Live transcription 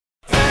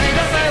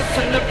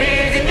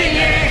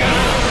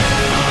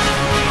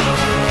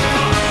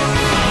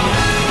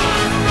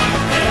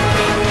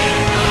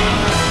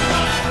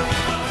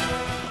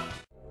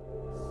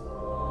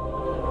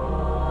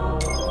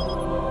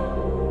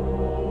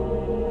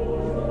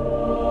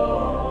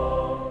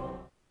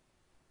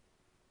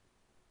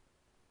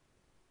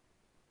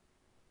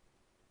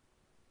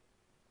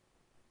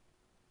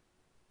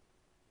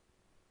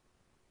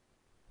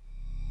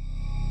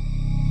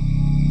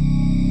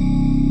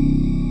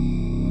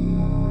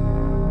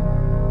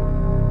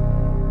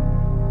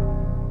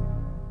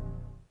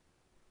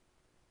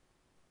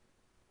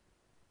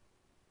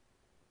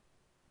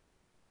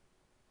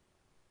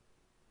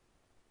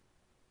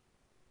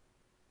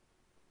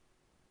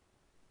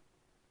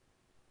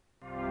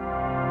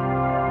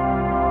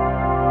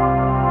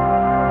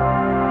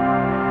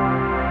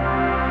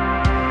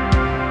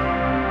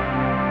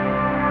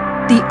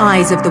The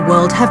eyes of the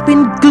world have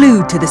been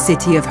glued to the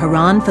city of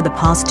Haran for the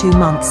past 2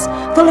 months,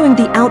 following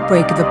the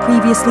outbreak of a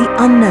previously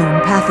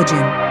unknown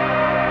pathogen.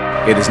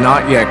 It is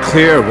not yet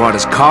clear what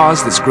has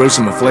caused this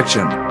gruesome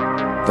affliction.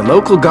 The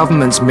local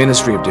government's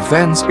Ministry of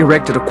Defense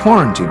erected a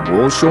quarantine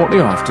wall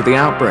shortly after the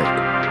outbreak.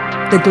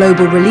 The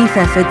global relief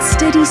effort's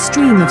steady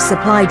stream of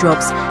supply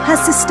drops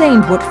has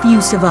sustained what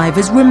few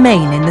survivors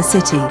remain in the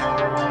city.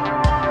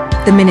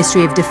 The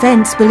Ministry of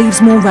Defense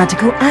believes more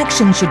radical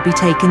action should be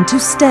taken to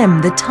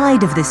stem the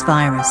tide of this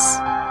virus.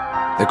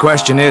 The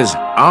question is,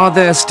 are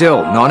there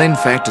still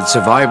non-infected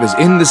survivors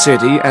in the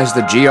city as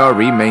the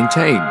GRE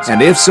maintains?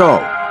 And if so,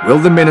 will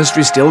the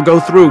ministry still go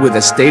through with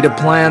a stated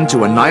plan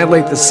to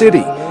annihilate the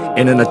city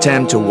in an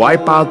attempt to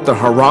wipe out the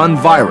Haran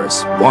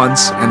virus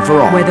once and for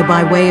all? Whether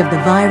by way of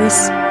the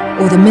virus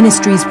or the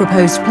ministry's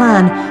proposed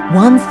plan,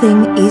 one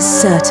thing is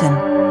certain: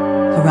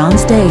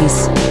 Haran's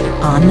days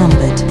are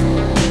numbered.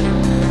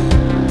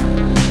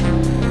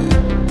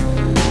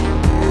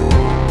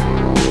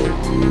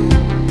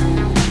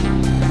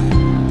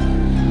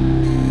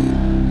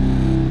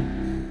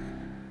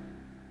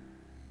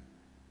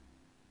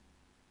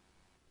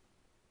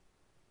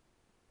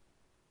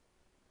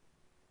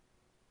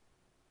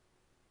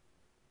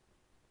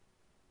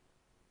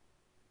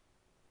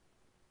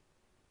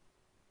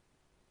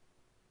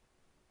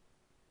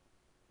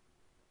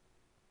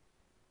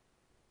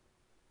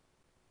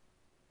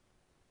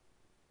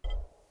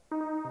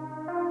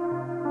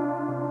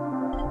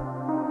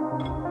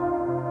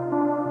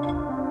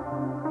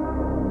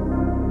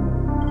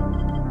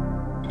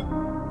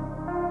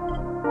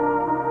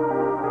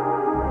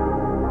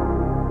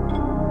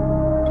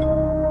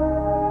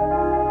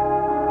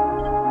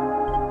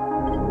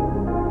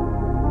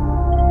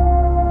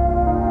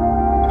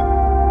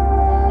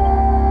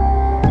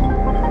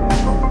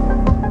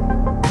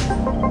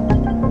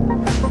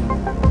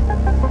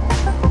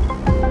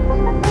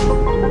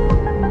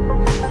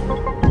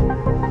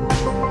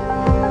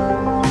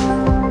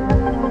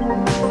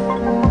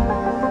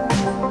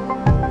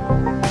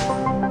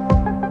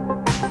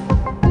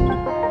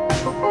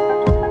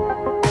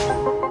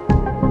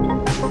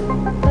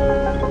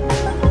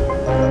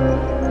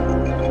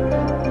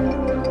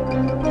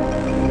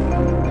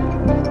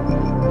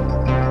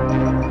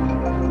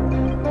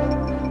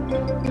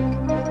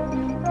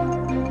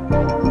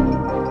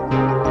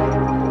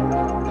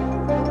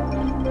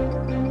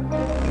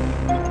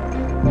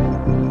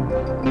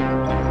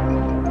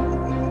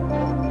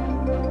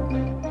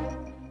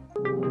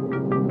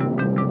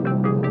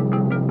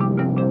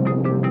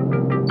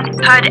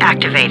 HUD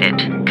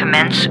activated.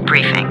 Commence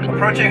briefing.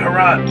 Approaching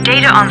Haran.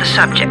 Data on the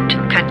subject,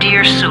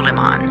 Kadir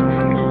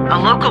Suleiman, a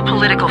local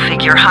political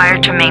figure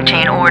hired to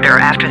maintain order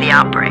after the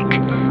outbreak.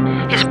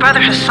 His brother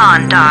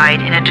Hassan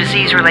died in a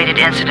disease-related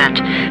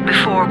incident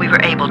before we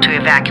were able to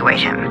evacuate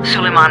him.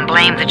 Suleiman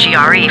blamed the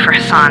GRE for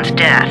Hassan's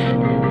death.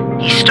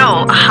 He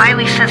stole a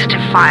highly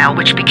sensitive file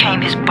which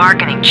became his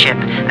bargaining chip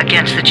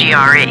against the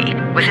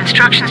GRE, with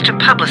instructions to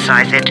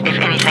publicize it if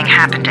anything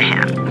happened to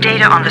him.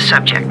 Data on the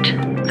subject,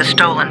 the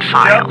stolen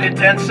file. Jump in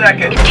 10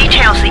 seconds. It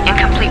details the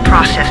incomplete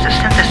process of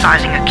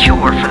synthesizing a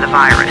cure for the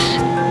virus.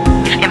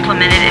 If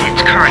implemented in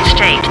its current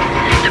state,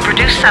 the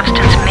produced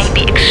substance may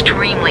be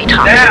extremely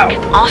toxic.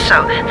 Now.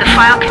 Also, the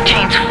file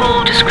contains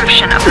full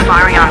description of the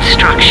virion's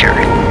structure.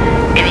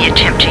 Any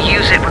attempt to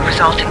use it would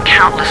result in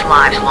countless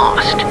lives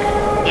lost.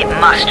 It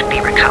must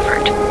be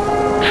recovered.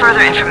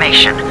 Further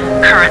information,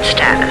 current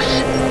status.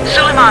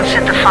 Suleiman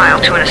sent the file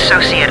to an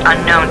associate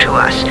unknown to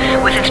us,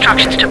 with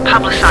instructions to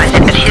publicize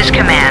it at his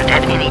command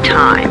at any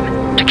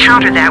time. To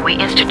counter that, we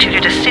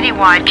instituted a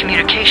citywide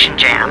communication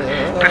jam,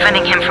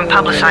 preventing him from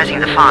publicizing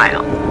the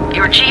file.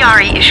 Your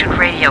GRE-issued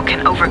radio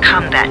can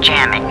overcome that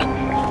jamming.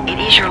 It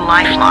is your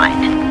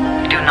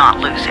lifeline. Do not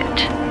lose it.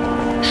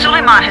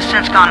 Suleiman has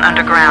since gone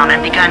underground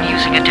and begun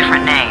using a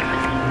different name.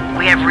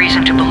 We have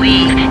reason to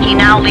believe he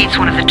now leads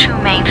one of the two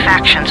main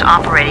factions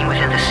operating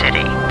within the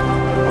city.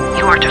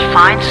 You are to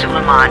find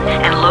Suleiman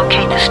and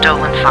locate the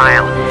stolen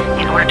file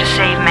in order to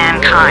save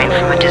mankind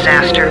from a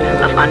disaster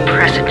of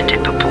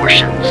unprecedented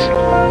proportions.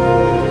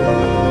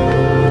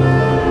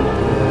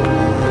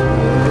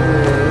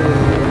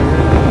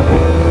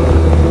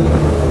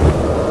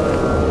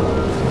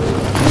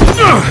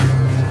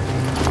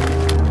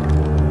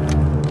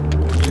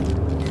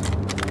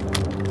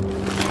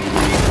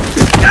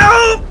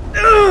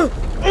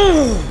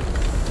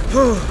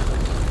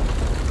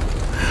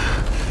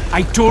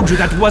 I told you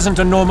that wasn't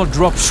a normal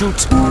drop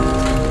shoot.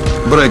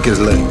 Break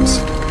his legs.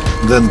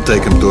 Then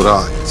take him to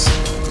rides.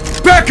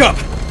 Back up!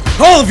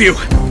 All of you!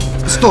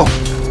 Stop!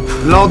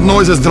 Loud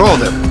noises draw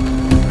them.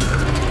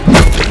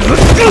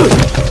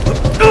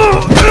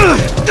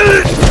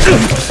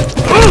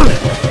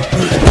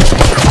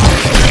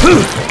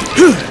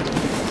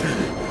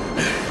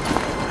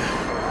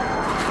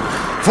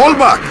 Fall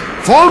back!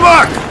 Fall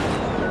back!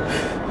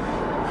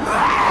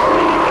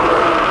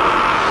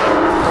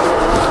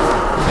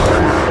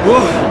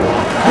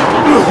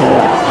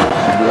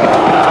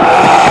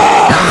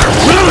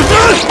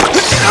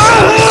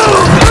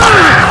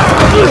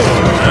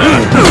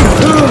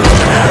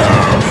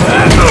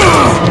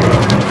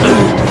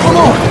 Come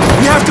on!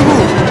 We have to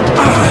move!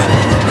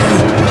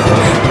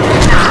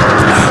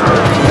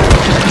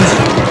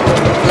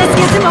 Let's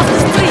get him off the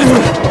street!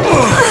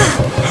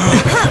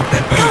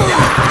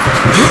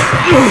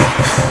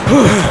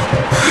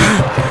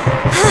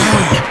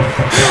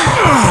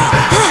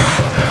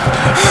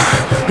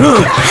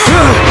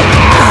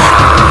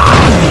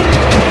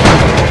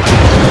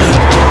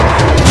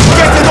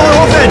 Get the door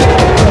open!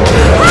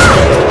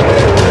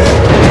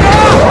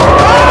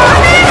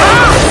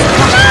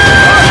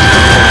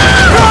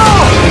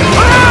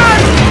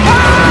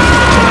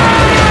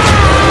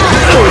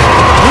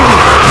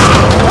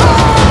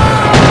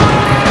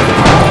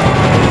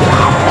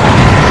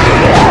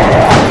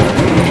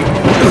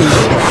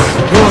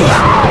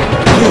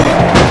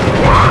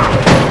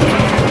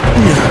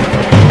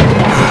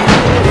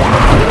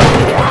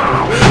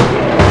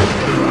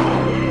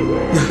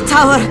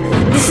 Tower,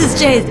 this is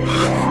Jade.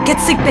 Get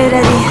sickbay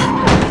ready.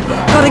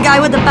 Got a guy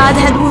with a bad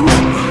head wound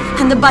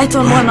and a bite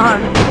on one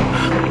arm.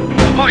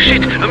 Oh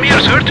shit,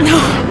 Amir's hurt? No,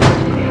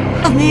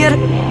 Amir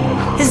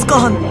is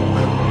gone.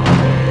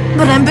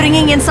 But I'm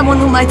bringing in someone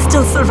who might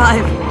still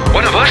survive.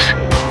 One of us?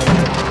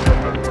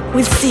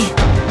 We'll see.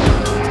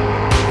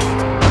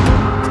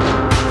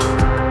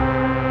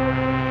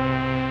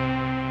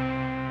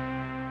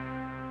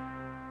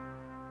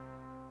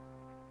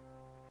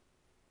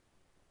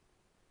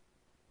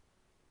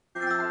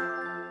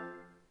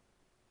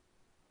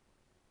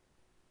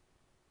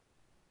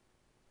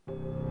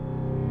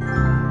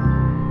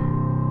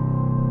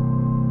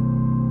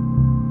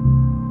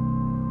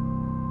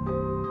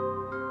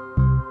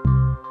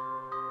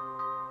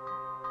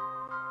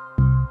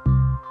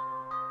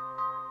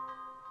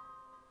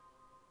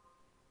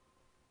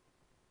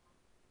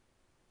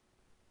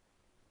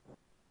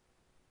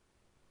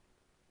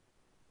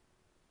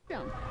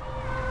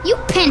 You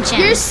pinch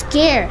him. You're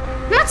scared.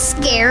 I'm not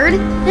scared.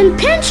 Then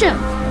pinch him.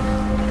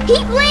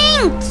 He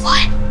blinked!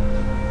 What?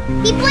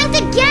 He blinked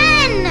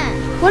again!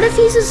 What if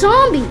he's a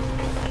zombie?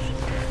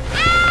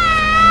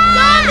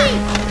 Ah! Zombie!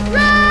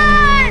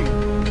 Run!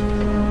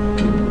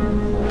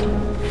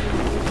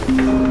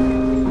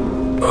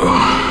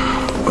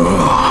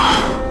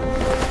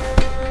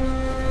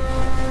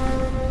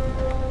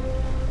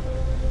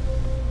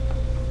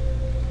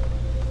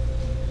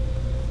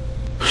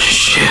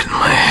 Shit,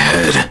 my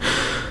head.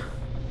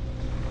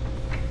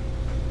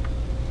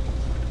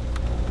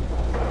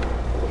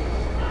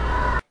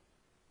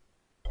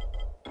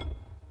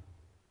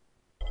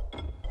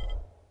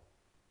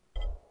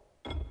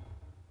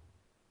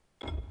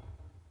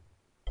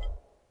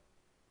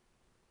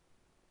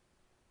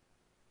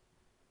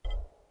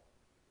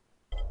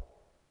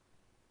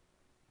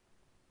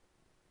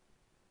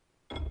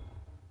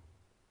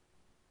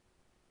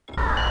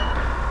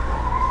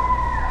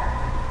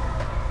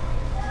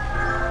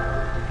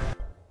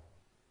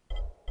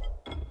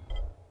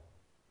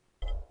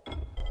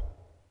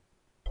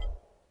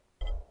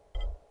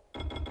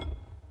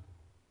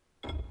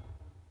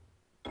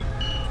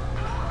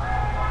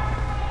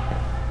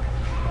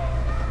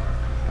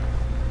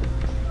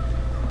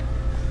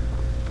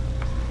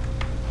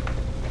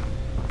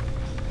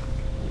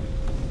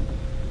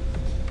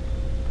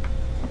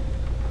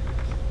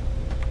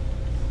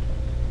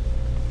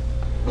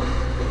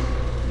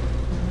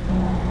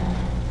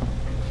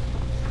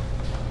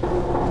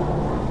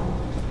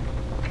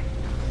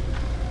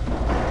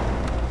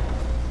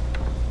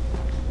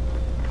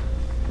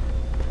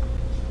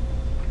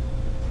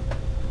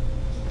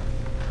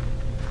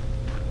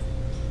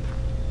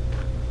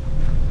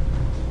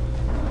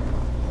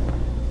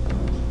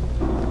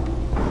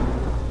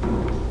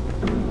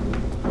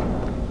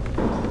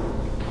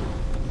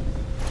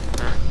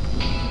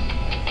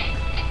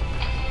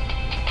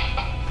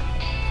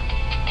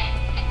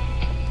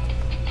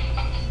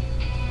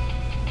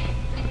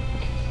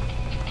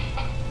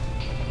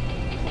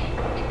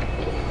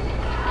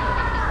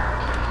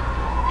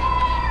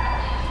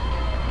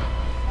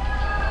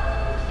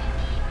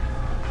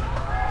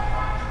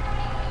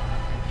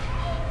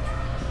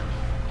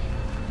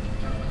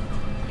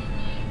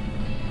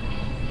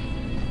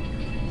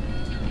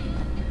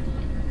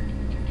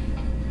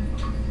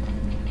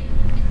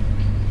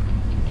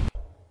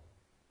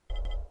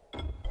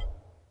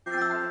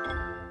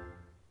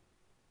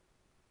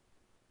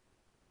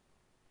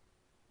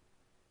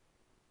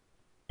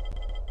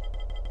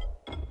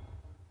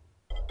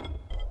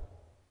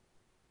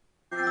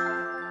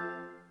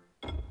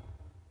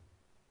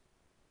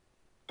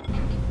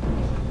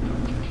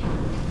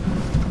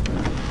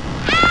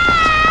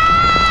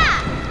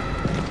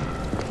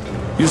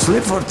 You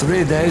sleep for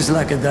 3 days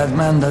like a dead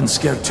man, then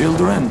scare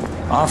children?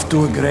 Off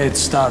to a great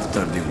start,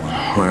 31.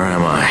 Where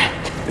am I?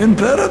 In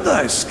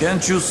paradise,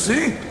 can't you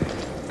see?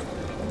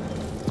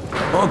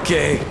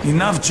 Okay,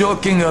 enough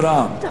joking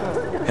around.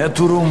 Head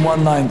to room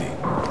 190.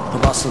 The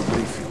boss will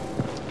brief you.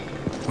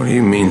 What do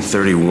you mean,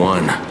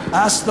 31?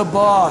 Ask the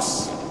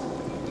boss.